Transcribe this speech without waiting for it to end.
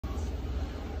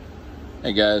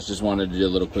Hey guys, just wanted to do a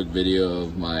little quick video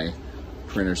of my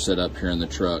printer setup here in the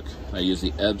truck. I use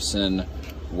the Epson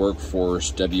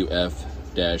Workforce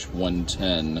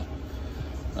WF-110.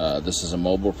 This is a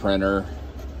mobile printer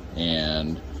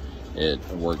and it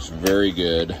works very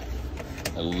good.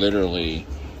 I literally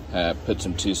put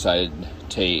some two-sided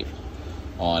tape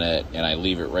on it and I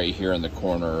leave it right here in the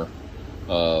corner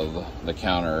of the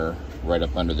counter right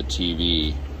up under the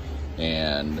TV,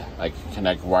 and I can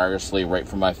connect wirelessly right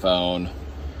from my phone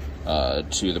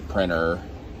to the printer,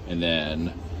 and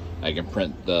then I can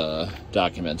print the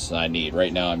documents that I need.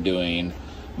 Right now I'm doing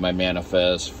my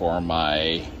manifest for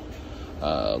my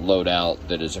loadout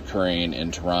that is occurring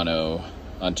in Toronto,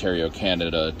 Ontario,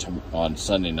 Canada on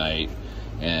Sunday night,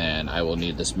 and I will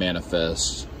need this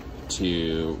manifest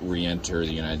to re-enter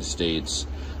the United States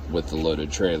with the loaded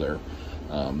trailer.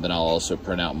 Then I'll also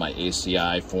print out my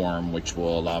ACI form, which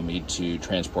will allow me to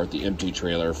transport the empty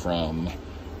trailer from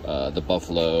the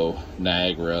Buffalo,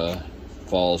 Niagara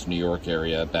Falls, New York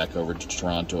area back over to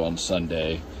Toronto on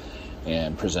Sunday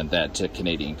and present that to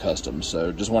Canadian Customs.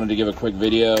 So just wanted to give a quick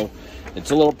video.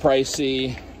 It's a little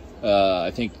pricey.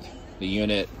 I think the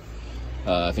unit,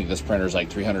 I think this printer is like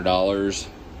 $300,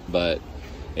 but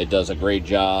it does a great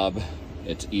job.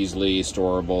 It's easily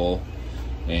storable,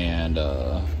 and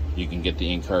you can get the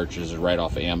ink cartridges right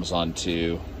off of Amazon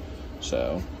too.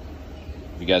 So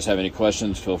if you guys have any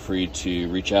questions, feel free to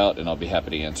reach out and I'll be happy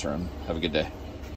to answer them. Have a good day.